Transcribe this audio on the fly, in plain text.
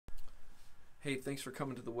Hey, thanks for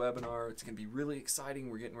coming to the webinar. It's going to be really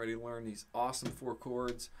exciting. We're getting ready to learn these awesome 4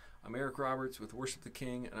 chords. I'm Eric Roberts with Worship the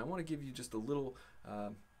King, and I want to give you just a little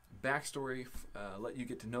backstory, let you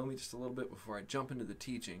get to know me just a little bit before I jump into the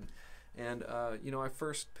teaching. And you know, I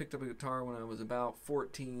first picked up a guitar when I was about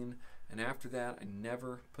 14, and after that I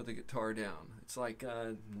never put the guitar down. It's like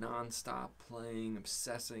a non-stop playing,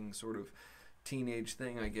 obsessing sort of teenage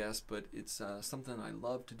thing, I guess, but it's something I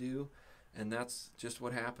love to do. And that's just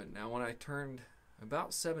what happened. Now, when I turned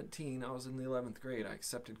about 17, I was in the 11th grade. I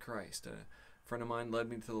accepted Christ. A friend of mine led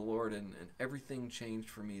me to the Lord, and everything changed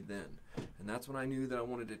for me then. And that's when I knew that I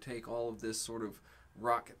wanted to take all of this sort of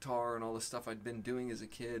rock guitar and all the stuff I'd been doing as a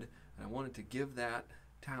kid, and I wanted to give that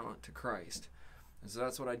talent to Christ. And so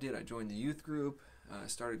that's what I did. I joined the youth group,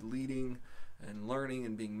 started leading and learning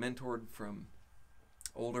and being mentored from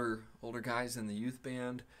older guys in the youth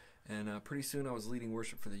band. And pretty soon I was leading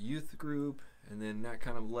worship for the youth group, and then that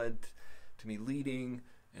kind of led to me leading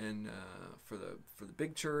and for the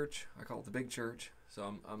big church. I call it the big church. So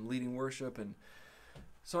I'm leading worship, and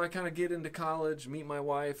so I kind of get into college, meet my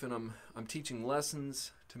wife, and I'm teaching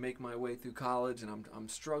lessons to make my way through college, and I'm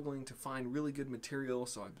struggling to find really good material.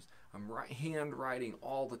 So I'm hand writing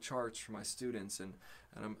all the charts for my students, and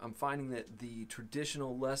I'm finding that the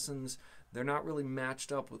traditional lessons, they're not really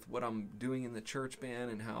matched up with what I'm doing in the church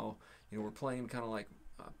band, and how, you know, we're playing kind of like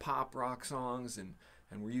pop rock songs, and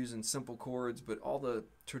we're using simple chords, but all the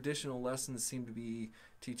traditional lessons seem to be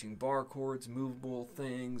teaching bar chords, movable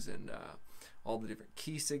things, and all the different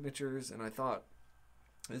key signatures. And I thought,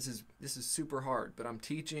 this is super hard, but I'm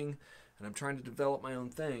teaching and I'm trying to develop my own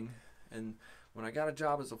thing. And when I got a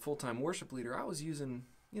job as a full-time worship leader, I was using,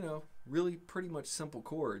 you know, really pretty much simple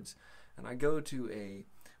chords. And I go to a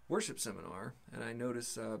worship seminar, and I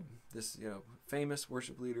notice this, you know, famous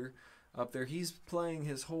worship leader up there. He's playing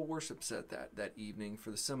his whole worship set that evening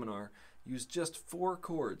for the seminar. Used just 4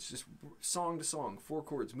 chords, just song to song, 4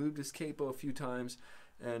 chords. Moved his capo a few times,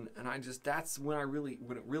 and I just, that's when it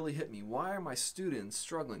really hit me. Why are my students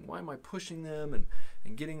struggling? Why am I pushing them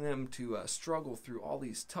and getting them to struggle through all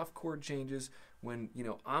these tough chord changes when, you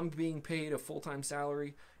know, I'm being paid a full-time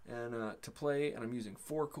salary and to play, and I'm using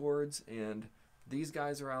 4 chords, and these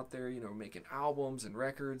guys are out there, you know, making albums and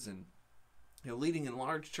records, and, you know, leading in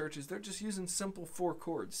large churches. They're just using simple 4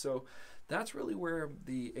 chords. So that's really where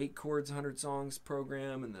the 8 chords, 100 songs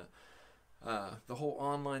program and the whole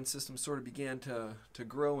online system sort of began to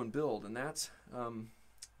grow and build. And that's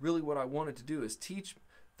really what I wanted to do, is teach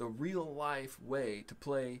the real life way to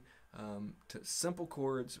play to simple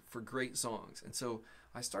chords for great songs. And so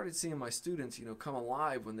I started seeing my students, you know, come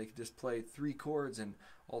alive when they could just play 3 chords, and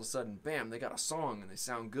all of a sudden, bam, they got a song and they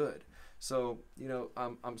sound good. So, you know,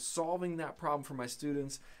 I'm solving that problem for my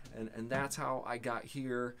students, and that's how I got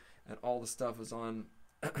here, and all the stuff is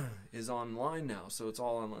online now. So it's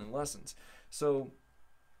all online lessons. So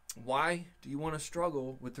why do you want to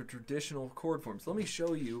struggle with the traditional chord forms? Let me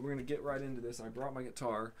show you. We're going to get right into this. I brought my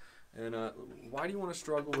guitar. And why do you want to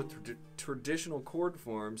struggle with traditional chord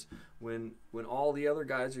forms when all the other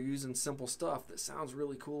guys are using simple stuff that sounds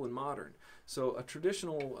really cool and modern? So a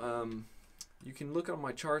traditional, you can look on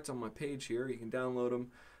my charts on my page here. You can download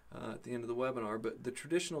them at the end of the webinar. But the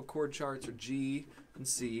traditional chord charts are G and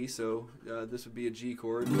C. So this would be a G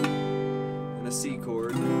chord, and a C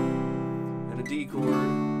chord, and a D chord,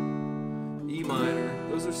 E minor.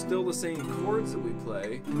 Those are still the same chords that we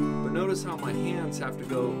play, but notice how my hands have to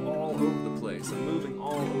go all over the place. I'm moving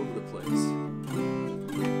all over the place.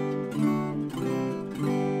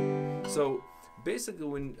 So basically,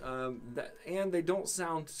 when and they don't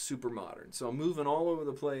sound super modern. So I'm moving all over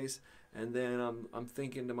the place, and then I'm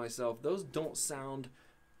thinking to myself, those don't sound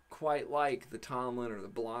quite like the Tomlin or the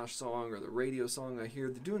Blanche song or the radio song I hear.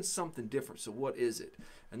 They're doing something different. So what is it?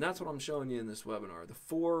 And that's what I'm showing you in this webinar. The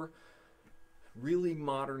 4 really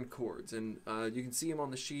modern chords, and you can see them on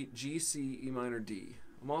the sheet: G, C, E minor, D.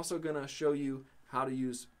 I'm also going to show you how to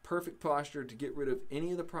use perfect posture to get rid of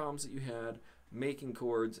any of the problems that you had making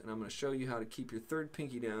chords, and I'm going to show you how to keep your 3rd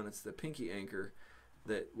pinky down. It's the pinky anchor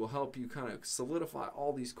that will help you kind of solidify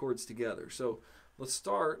all these chords together. So let's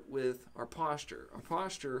start with our posture. Our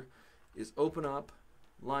posture is open up,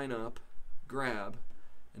 line up, grab,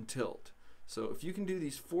 and tilt. So if you can do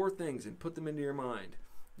these 4 things and put them into your mind,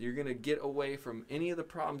 you're going to get away from any of the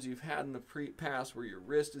problems you've had in the past where your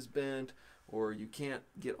wrist is bent, or you can't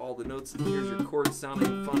get all the notes, and here's your chords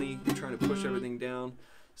sounding funny, you're trying to push everything down.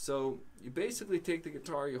 So you basically take the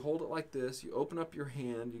guitar, you hold it like this, you open up your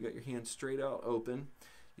hand, you got your hand straight out open,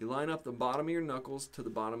 you line up the bottom of your knuckles to the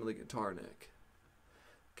bottom of the guitar neck.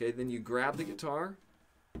 Okay, then you grab the guitar,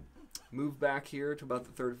 move back here to about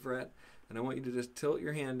the 3rd fret, and I want you to just tilt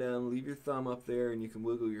your hand down, leave your thumb up there, and you can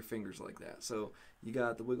wiggle your fingers like that. So you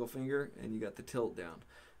got the wiggle finger and you got the tilt down.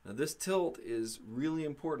 Now this tilt is really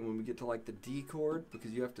important when we get to like the D chord,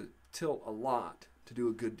 because you have to tilt a lot to do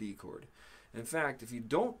a good D chord. In fact, if you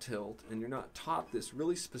don't tilt and you're not taught this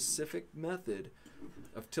really specific method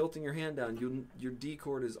of tilting your hand down, your D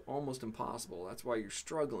chord is almost impossible. That's why you're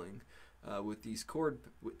struggling with these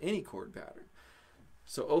with any chord pattern.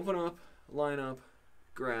 So open up, line up,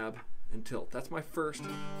 grab, and tilt. That's my first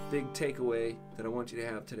big takeaway that I want you to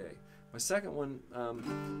have today. My second one,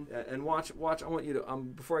 and watch. I want you to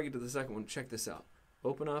before I get to the second one, check this out.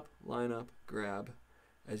 Open up, line up, grab.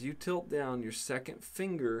 As you tilt down, your second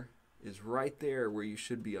finger is right there where you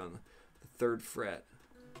should be on the 3rd fret.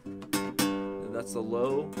 And that's the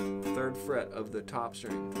low 3rd fret of the top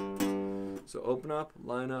string. So open up,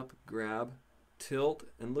 line up, grab, tilt,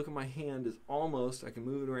 and look at my hand is almost, I can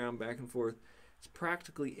move it around back and forth. It's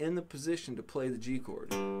practically in the position to play the G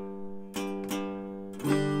chord.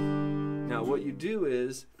 Now what you do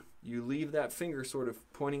is you leave that finger sort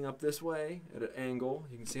of pointing up this way at an angle.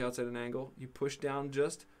 You can see how it's at an angle. You push down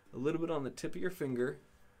just a little bit on the tip of your finger,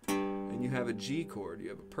 and you have a G chord. You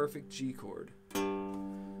have a perfect G chord.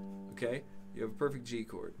 Okay? You have a perfect G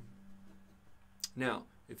chord. Now,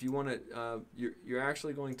 if you want to, you're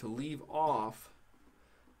actually going to leave off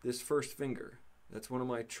this first finger. That's one of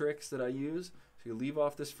my tricks that I use. So you leave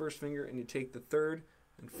off this first finger and you take the 3rd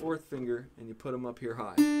and 4th finger and you put them up here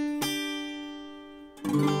high.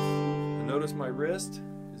 And notice my wrist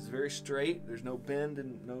is very straight. There's no bend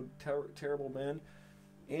and no terrible bend.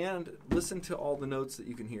 And listen to all the notes that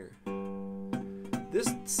you can hear.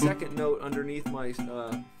 This second note underneath my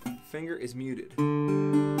finger is muted,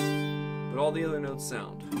 but all the other notes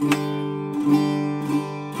sound. So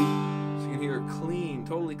you can hear a clean,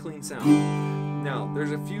 totally clean sound. Now,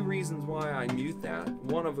 there's a few reasons why I mute that.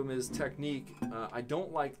 One of them is technique. I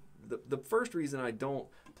don't like, the first reason I don't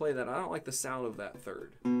play that, I don't like the sound of that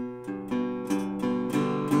 3rd.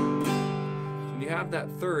 When you have that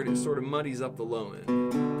 3rd, it sort of muddies up the low end.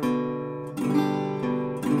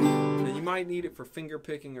 And you might need it for finger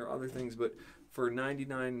picking or other things, but for 90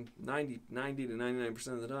 to 99%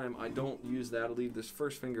 of the time, I don't use that. I leave this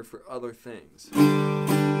first finger for other things. You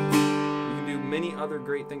can do many other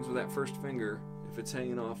great things with that first finger if it's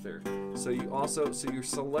hanging off there. So you're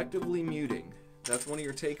selectively muting. That's one of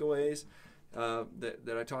your takeaways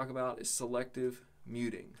that I talk about is selective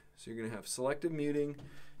muting. So you're going to have selective muting,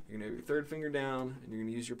 you're going to have your 3rd finger down, and you're going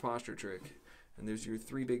to use your posture trick. And there's your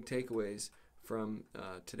 3 big takeaways from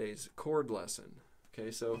today's chord lesson.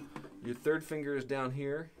 Okay, so your 3rd finger is down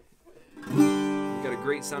here. You've got a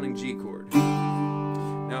great sounding G chord.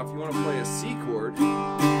 Now if you want to play a C chord,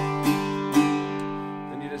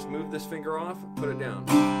 then you just move this finger off, put it down.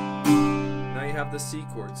 Now you have the C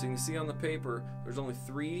chord. So you can see on the paper, there's only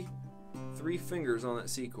three fingers on that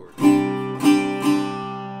C chord. So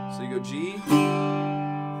you go G,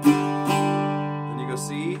 then you go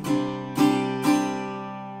C.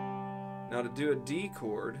 Now to do a D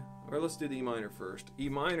chord, or let's do the E minor first. E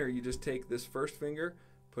minor, you just take this first finger,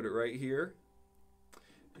 put it right here,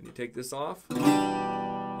 and you take this off. You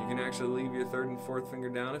can actually leave your 3rd and 4th finger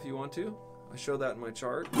down if you want to. I show that in my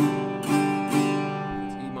chart. It's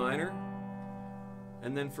E minor.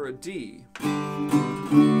 And then for a D,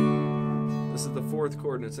 this is the 4th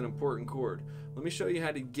chord and it's an important chord. Let me show you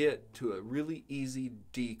how to get to a really easy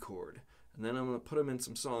D chord. And then I'm going to put them in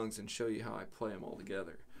some songs and show you how I play them all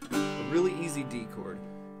together. A really easy D chord.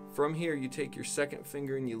 From here you take your 2nd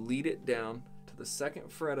finger and you lead it down to the 2nd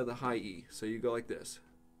fret of the high E. So you go like this.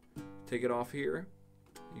 Take it off here,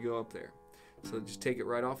 you go up there. So just take it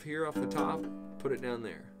right off here, off the top, put it down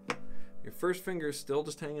there. Your first finger is still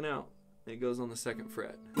just hanging out. It goes on the 2nd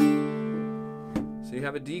fret. So you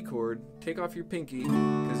have a D chord. Take off your pinky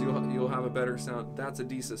because you'll have a better sound. That's a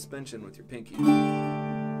D suspension with your pinky.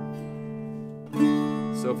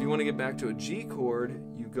 So if you want to get back to a G chord,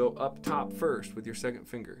 you go up top first with your 2nd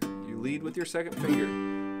finger. You lead with your 2nd finger.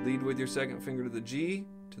 Lead with your 2nd finger to the G,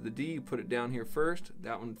 to the D, you put it down here first.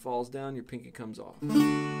 That one falls down, your pinky comes off.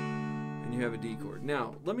 And you have a D chord.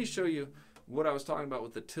 Now, let me show you what I was talking about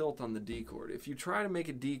with the tilt on the D chord. If you try to make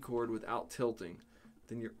a D chord without tilting,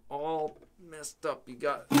 then you're all messed up. You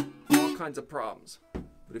got all kinds of problems.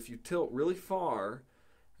 But if you tilt really far,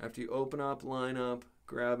 after you open up, line up,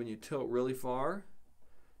 grab, and you tilt really far,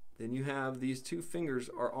 then you have these 2 fingers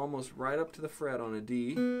are almost right up to the fret on a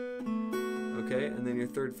D. Okay, and then your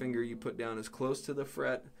 3rd finger you put down as close to the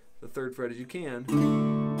fret, the 3rd fret as you can.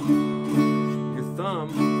 Your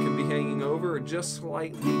thumb can be hanging over or just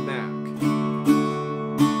slightly back.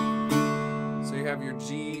 So you have your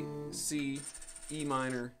G, C, E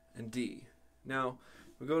minor, and D. Now,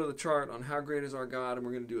 we go to the chart on How Great Is Our God, and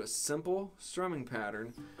we're going to do a simple strumming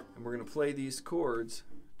pattern, and we're going to play these chords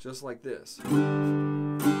just like this.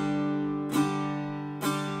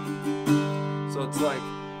 So it's like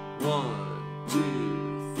 1, 2,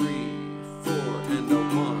 3, 4, and a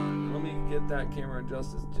 1. Let me get that camera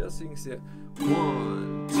adjusted just so you can see it.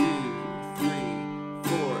 1, 2, 3,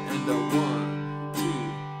 4, and a 1, 2,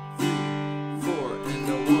 3, 4, and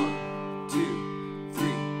a 1, 2, 3,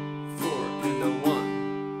 4, and a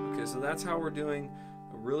 1. Okay, so that's how we're doing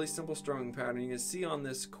a really simple strumming pattern. You can see on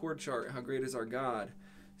this chord chart, How Great Is Our God,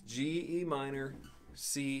 G, E minor,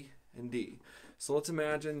 C, and D. So let's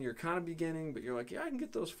imagine you're kind of beginning, but you're like, yeah, I can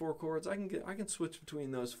get those 4 chords. I can switch between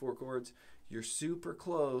those 4 chords. You're super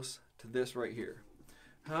close to this right here.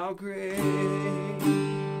 How great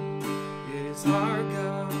is our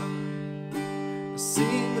God?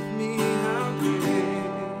 Sing with me, how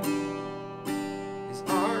great is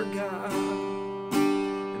our God?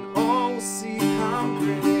 And all will see how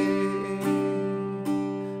great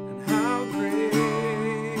and how great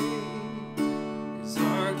is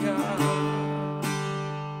our God.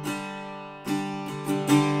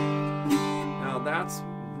 Now that's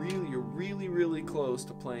really close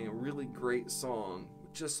to playing a really great song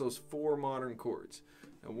with just those 4 modern chords.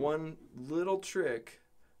 And one little trick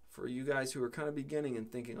for you guys who are kind of beginning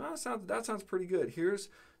and thinking, oh, that sounds pretty good. Here's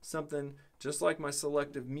something just like my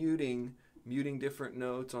selective muting different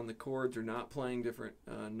notes on the chords or not playing different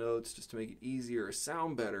notes just to make it easier or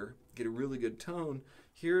sound better, get a really good tone.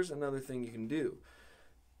 Here's another thing you can do.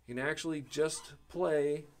 You can actually just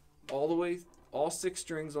play all 6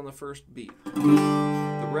 strings on the first beat.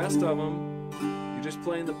 The rest of them, you're just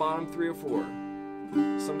playing the bottom 3 or 4.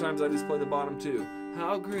 Sometimes I just play the bottom 2.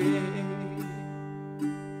 How great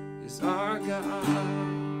is our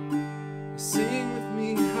God? Sing with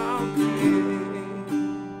me, how great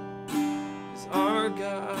is our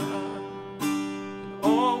God? And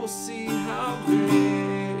all will see how great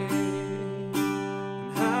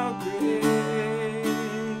and how great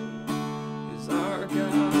is our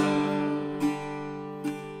God.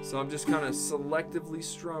 So I'm just kind of selectively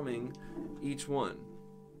strumming each one.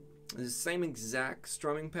 It's the same exact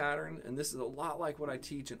strumming pattern, and this is a lot like what I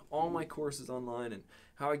teach in all my courses online and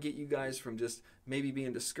how I get you guys from just maybe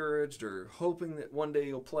being discouraged or hoping that one day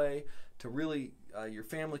you'll play to really your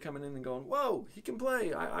family coming in and going, whoa, he can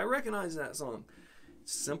play. I recognize that song.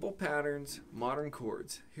 Simple patterns, modern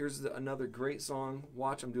chords. Here's another great song.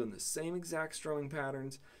 Watch, I'm doing the same exact strumming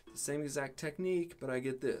patterns, the same exact technique, but I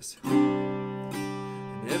get this.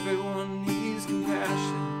 And everyone needs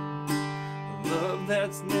compassion, love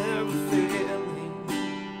that's never failing.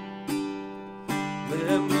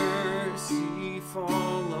 Let mercy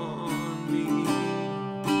fall on me.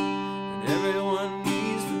 And everyone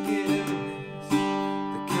needs forgiveness, the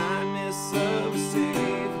kindness of a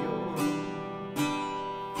Savior,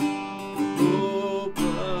 the hope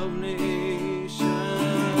of nations.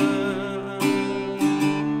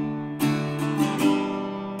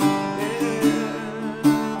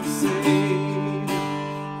 Yeah, Savior,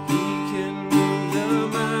 He can move the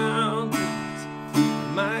mountains.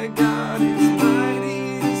 My God is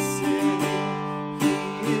mighty to save.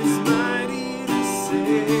 He is mighty to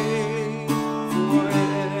save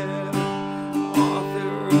forever.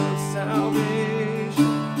 Author of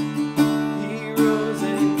salvation, He rose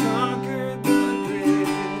and conquered the grave.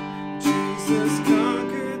 Jesus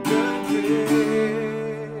conquered the grave.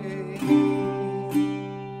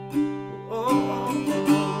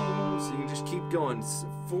 So you just keep going.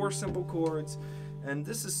 4 simple chords. And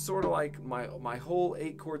this is sort of like my whole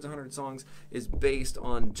 8 chords, 100 songs is based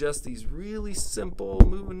on just these really simple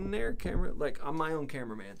moving their camera. Like I'm my own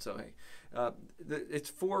cameraman, so hey, it's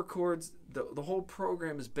 4 chords. The whole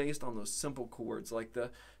program is based on those simple chords. Like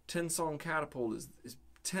the 10-song catapult is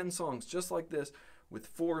 10 songs just like this with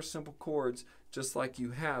 4 simple chords, just like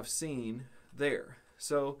you have seen there.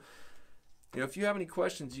 So, if you have any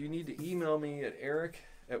questions, you need to email me at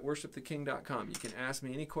eric@worshiptheking.com. You can ask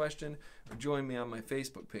me any question or join me on my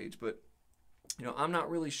Facebook page. But, I'm not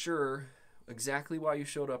really sure exactly why you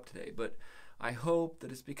showed up today, but I hope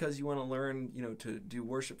that it's because you want to learn, to do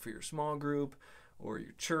worship for your small group or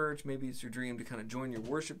your church. Maybe it's your dream to kind of join your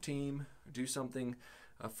worship team or do something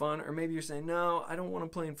fun. Or maybe you're saying, no, I don't want to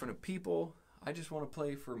play in front of people. I just want to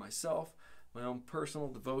play for myself, my own personal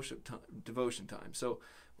devotion time. So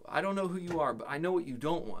I don't know who you are, but I know what you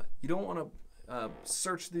don't want. You don't want to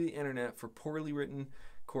search through the internet for poorly written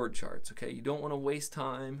chord charts, okay? You don't want to waste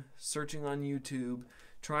time searching on YouTube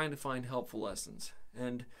trying to find helpful lessons.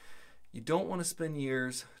 And you don't want to spend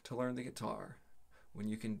years to learn the guitar when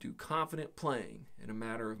you can do confident playing in a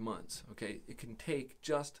matter of months. Okay, it can take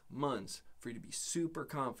just months for you to be super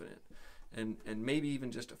confident, and maybe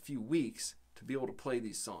even just a few weeks to be able to play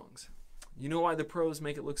these songs. You know why the pros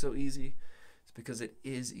make it look so easy? It's because it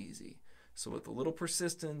is easy. So with a little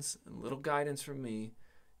persistence and a little guidance from me,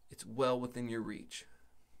 it's well within your reach.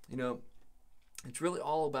 You know, it's really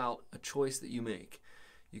all about a choice that you make.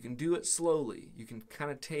 You can do it slowly. You can kind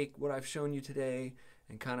of take what I've shown you today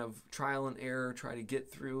and kind of trial and error, try to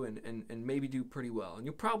get through and maybe do pretty well. And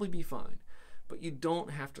you'll probably be fine. But you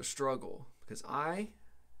don't have to struggle, because I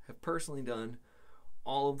have personally done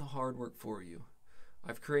all of the hard work for you.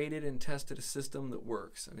 I've created and tested a system that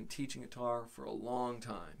works. I've been teaching guitar for a long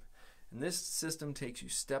time. And this system takes you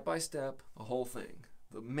step by step, the whole thing.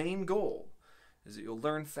 The main goal is that you'll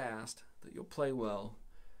learn fast, that you'll play well,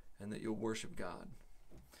 and that you'll worship God.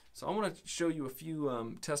 So I want to show you a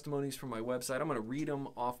few testimonies from my website. I'm going to read them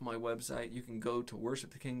off my website. You can go to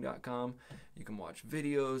worshiptheking.com. You can watch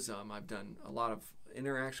videos. I've done a lot of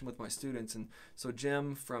interaction with my students. And so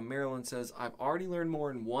Jim from Maryland says, I've already learned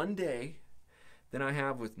more in one day than I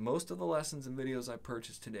have with most of the lessons and videos I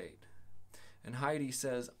purchased to date. And Heidi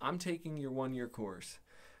says, I'm taking your one-year course.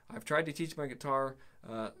 I've tried to teach myself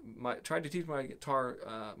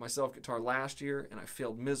guitar last year, and I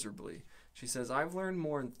failed miserably. She says, I've learned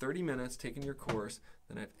more in 30 minutes taking your course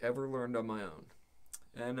than I've ever learned on my own.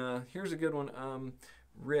 And here's a good one.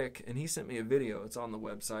 Rick, and he sent me a video. It's on the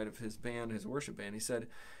website of his band, his worship band. He said,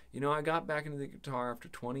 you know, I got back into the guitar after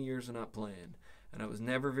 20 years of not playing, and I was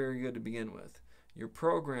never very good to begin with. Your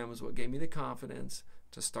program was what gave me the confidence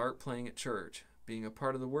to start playing at church. Being a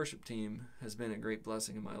part of the worship team has been a great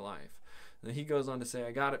blessing in my life. And he goes on to say,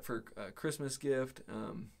 I got it for a Christmas gift.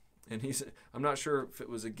 And he said, I'm not sure if it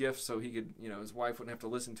was a gift so he could, you know, his wife wouldn't have to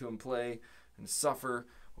listen to him play and suffer,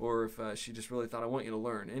 or if she just really thought, I want you to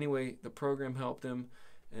learn. Anyway, the program helped him,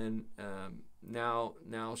 and now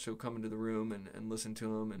she'll come into the room and listen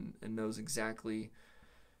to him and knows exactly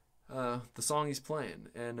the song he's playing.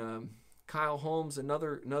 And Kyle Holmes,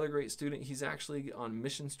 another great student. He's actually on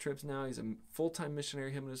missions trips now. He's a full-time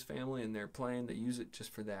missionary, him and his family, and they're playing. They use it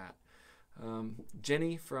just for that.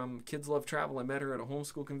 Jenny from Kids Love Travel, I met her at a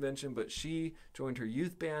homeschool convention, but she joined her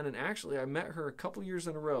youth band, and actually I met her a couple years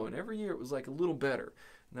in a row, and every year it was like a little better.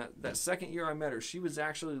 And that second year I met her, she was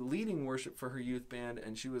actually leading worship for her youth band,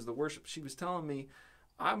 and she was the worship. She was telling me,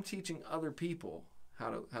 I'm teaching other people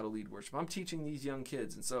how to lead worship. I'm teaching these young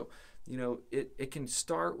kids. And so, you know, it can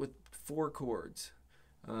start with 4 chords.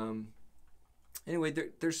 Anyway,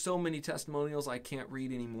 there's so many testimonials I can't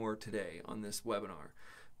read anymore today on this webinar.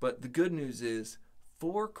 But the good news is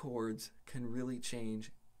 4 chords can really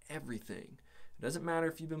change everything. It doesn't matter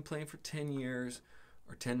if you've been playing for 10 years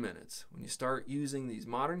or 10 minutes. When you start using these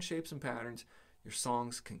modern shapes and patterns, your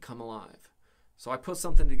songs can come alive. So I put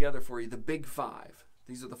something together for you, the big 5.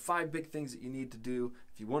 These are the 5 big things that you need to do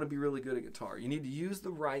if you want to be really good at guitar. You need to use the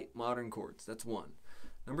right modern chords. That's 1.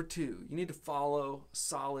 Number 2, you need to follow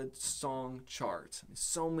solid song charts. I mean,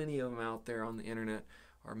 so many of them out there on the internet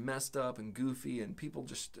are messed up and goofy, and people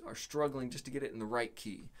just are struggling just to get it in the right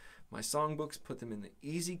key. My songbooks put them in the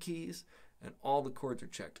easy keys, and all the chords are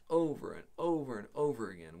checked over and over and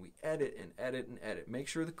over again. We edit and edit and edit. Make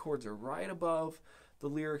sure the chords are right above the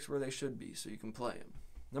lyrics where they should be so you can play them.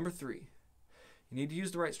 Number 3, you need to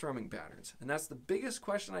use the right strumming patterns. And that's the biggest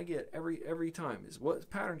question I get every time is,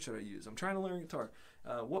 what pattern should I use? I'm trying to learn guitar.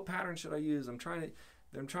 What pattern should I use? I'm trying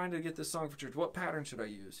to get this song for church. What pattern should I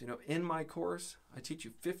use? You know, in my course, I teach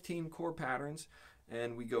you 15 core patterns,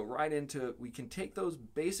 and we go right into, we can take those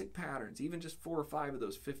basic patterns, even just 4 or 5 of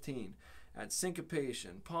those 15, add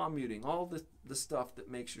syncopation, palm muting, all the stuff that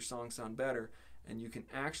makes your song sound better, and you can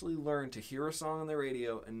actually learn to hear a song on the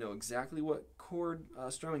radio and know exactly what chord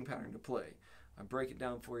strumming pattern to play. I break it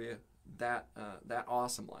down for you that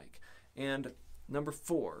awesome like. And number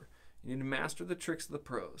 4, you need to master the tricks of the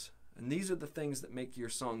pros. And these are the things that make your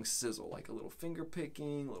song sizzle, like a little finger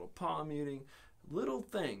picking, a little palm muting. Little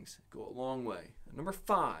things go a long way. And number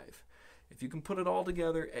 5, if you can put it all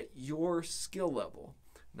together at your skill level,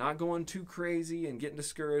 not going too crazy and getting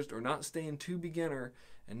discouraged, or not staying too beginner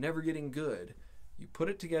and never getting good, you put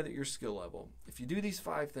it together at your skill level. If you do these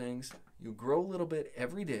 5 things, you'll grow a little bit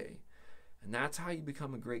every day, and that's how you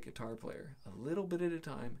become a great guitar player. A little bit at a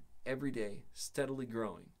time, every day, steadily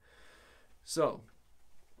growing. So,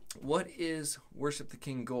 what is Worship the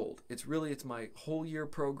King Gold? It's my whole year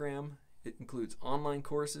program. It includes online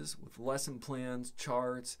courses with lesson plans,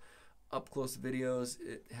 charts, up-close videos.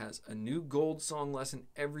 It has a new gold song lesson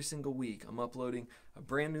every single week. I'm uploading a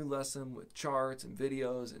brand new lesson with charts and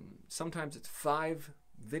videos, and sometimes it's 5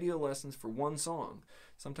 video lessons for one song.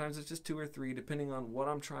 Sometimes it's just 2 or 3, depending on what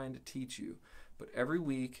I'm trying to teach you. But every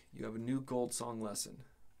week, you have a new gold song lesson.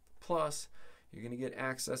 Plus, you're going to get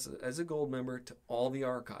access as a gold member to all the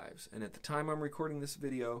archives. And at the time I'm recording this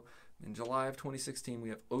video, in July of 2016, we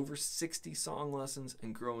have over 60 song lessons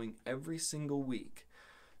and growing every single week.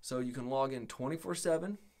 So you can log in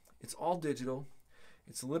 24/7. It's all digital.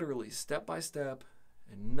 It's literally step by step,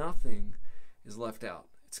 and nothing is left out.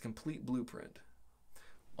 It's complete blueprint.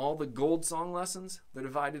 All the gold song lessons, they're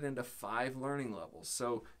divided into 5 learning levels.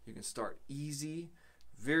 So you can start easy,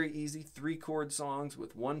 very easy, 3-chord songs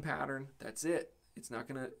with 1 pattern. That's it. It's not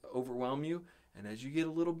going to overwhelm you. And as you get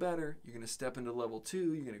a little better, you're going to step into level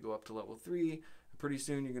 2. You're going to go up to level 3. And pretty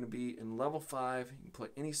soon you're going to be in level 5. You can play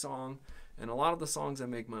any song. And a lot of the songs I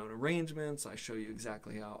make my own arrangements. I show you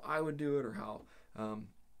exactly how I would do it, or how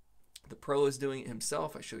the pro is doing it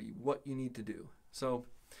himself. I show you what you need to do. So,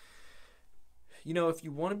 you know, if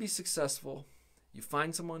you want to be successful, you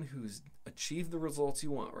find someone who's achieved the results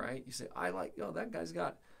you want, right? You say, I like, oh, that guy's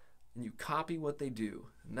got, and you copy what they do.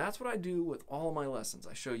 And that's what I do with all of my lessons.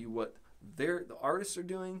 I show you what the artists are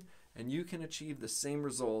doing, and you can achieve the same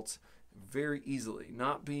results very easily.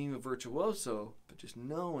 Not being a virtuoso, but just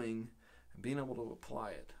knowing and being able to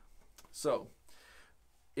apply it. So,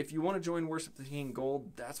 if you want to join Worship the King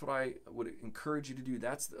Gold, that's what I would encourage you to do.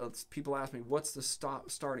 People ask me, what's the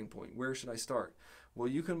starting point? Where should I start? Well,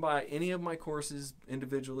 you can buy any of my courses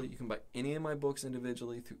individually. You can buy any of my books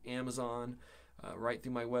individually through Amazon, right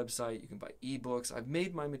through my website. You can buy ebooks. I've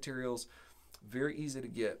made my materials very easy to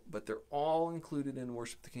get, but they're all included in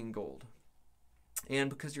Worship the King Gold. And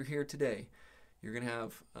because you're here today, you're going to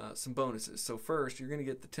have some bonuses. So first, you're going to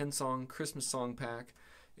get the 10-song Christmas song pack.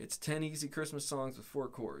 It's 10 easy Christmas songs with 4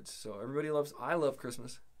 chords. So I love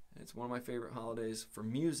Christmas. It's one of my favorite holidays for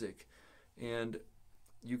music. And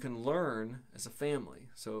you can learn as a family.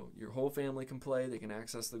 So your whole family can play. They can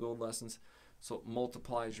access the gold lessons. So it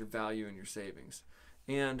multiplies your value and your savings.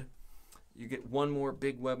 And you get one more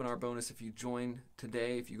big webinar bonus if you join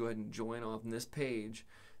today. If you go ahead and join on this page,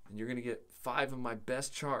 and you're going to get 5 of my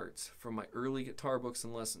best charts from my early guitar books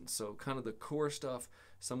and lessons. So kind of the core stuff,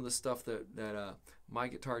 some of the stuff that my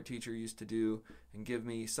guitar teacher used to do and give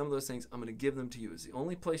me, some of those things, I'm going to give them to you. It's the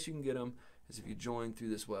only place you can get them is if you join through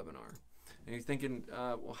this webinar. And you're thinking,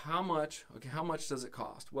 well, how much? Okay, how much does it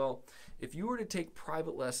cost? Well, if you were to take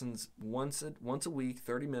private lessons once a week,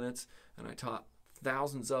 30 minutes, and I taught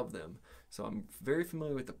thousands of them, so I'm very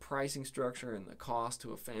familiar with the pricing structure and the cost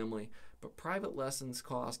to a family. But private lessons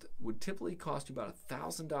would typically cost you about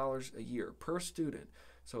 $1,000 a year per student.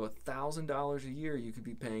 So $1,000 a year you could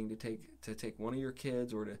be paying to take one of your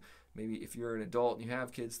kids, or to maybe if you're an adult and you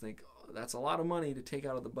have kids, think, oh, that's a lot of money to take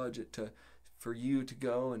out of the budget for you to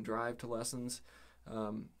go and drive to lessons.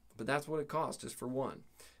 But that's what it costs just for one.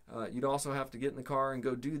 You'd also have to get in the car and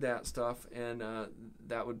go do that stuff, and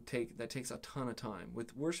that takes a ton of time.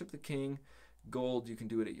 With Worship the King Gold, you can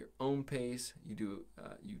do it at your own pace. You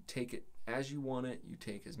take it as you want it. You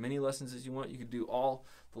take as many lessons as you want. You could do all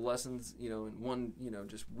the lessons, in one,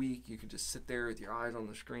 just week. You could just sit there with your eyes on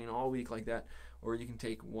the screen all week like that, or you can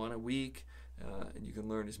take one a week, and you can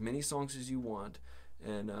learn as many songs as you want.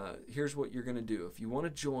 And here's what you're going to do. If you want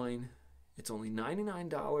to join, it's only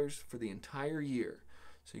 $99 for the entire year.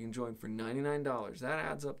 So you can join for $99. That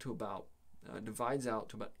adds up to divides out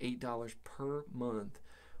to about $8 per month.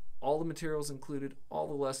 All the materials included, all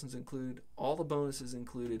the lessons included, all the bonuses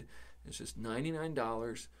included. It's just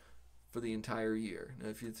 $99 for the entire year. Now,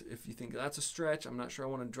 if you think that's a stretch, I'm not sure I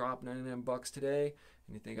want to drop $99 today,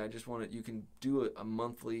 and you think I just want it, you can do a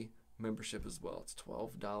monthly membership as well. It's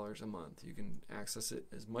 $12 a month. You can access it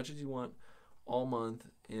as much as you want all month,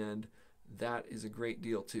 and that is a great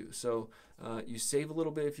deal too. So you save a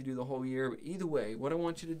little bit if you do the whole year, but either way, what I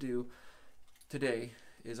want you to do today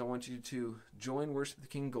is I want you to join Worship the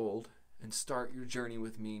King Gold and start your journey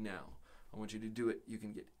with me now. I want you to do it. You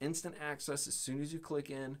can get instant access as soon as you click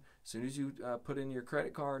in, as soon as you put in your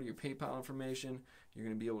credit card, your PayPal information. You're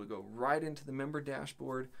going to be able to go right into the member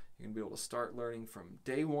dashboard. You're going to be able to start learning from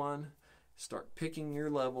day one, start picking your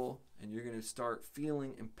level, and you're going to start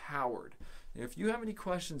feeling empowered. And if you have any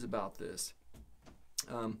questions about this,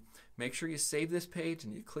 make sure you save this page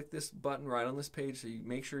and you click this button right on this page, so you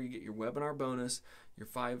make sure you get your webinar bonus, your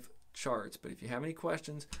 5 charts. But if you have any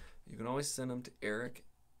questions, you can always send them to Eric,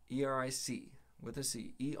 E-R-I-C, with a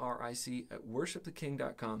C, E-R-I-C, at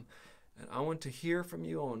worshiptheking.com. And I want to hear from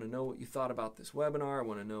you. I want to know what you thought about this webinar. I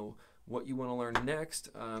want to know what you want to learn next.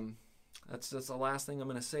 That's the last thing I'm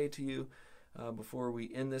going to say to you before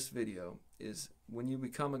we end this video, is when you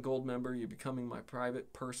become a gold member, you're becoming my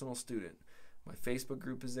private personal student. My Facebook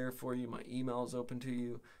group is there for you. My email is open to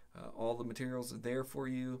you. All the materials are there for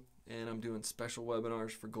you. And I'm doing special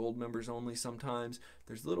webinars for gold members only sometimes.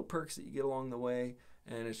 There's little perks that you get along the way.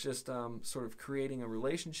 And it's just sort of creating a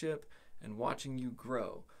relationship and watching you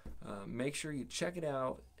grow. Make sure you check it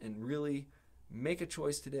out and really make a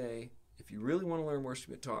choice today if you really want to learn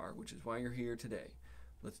worship guitar, which is why you're here today.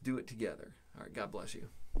 Let's do it together. All right, God bless you.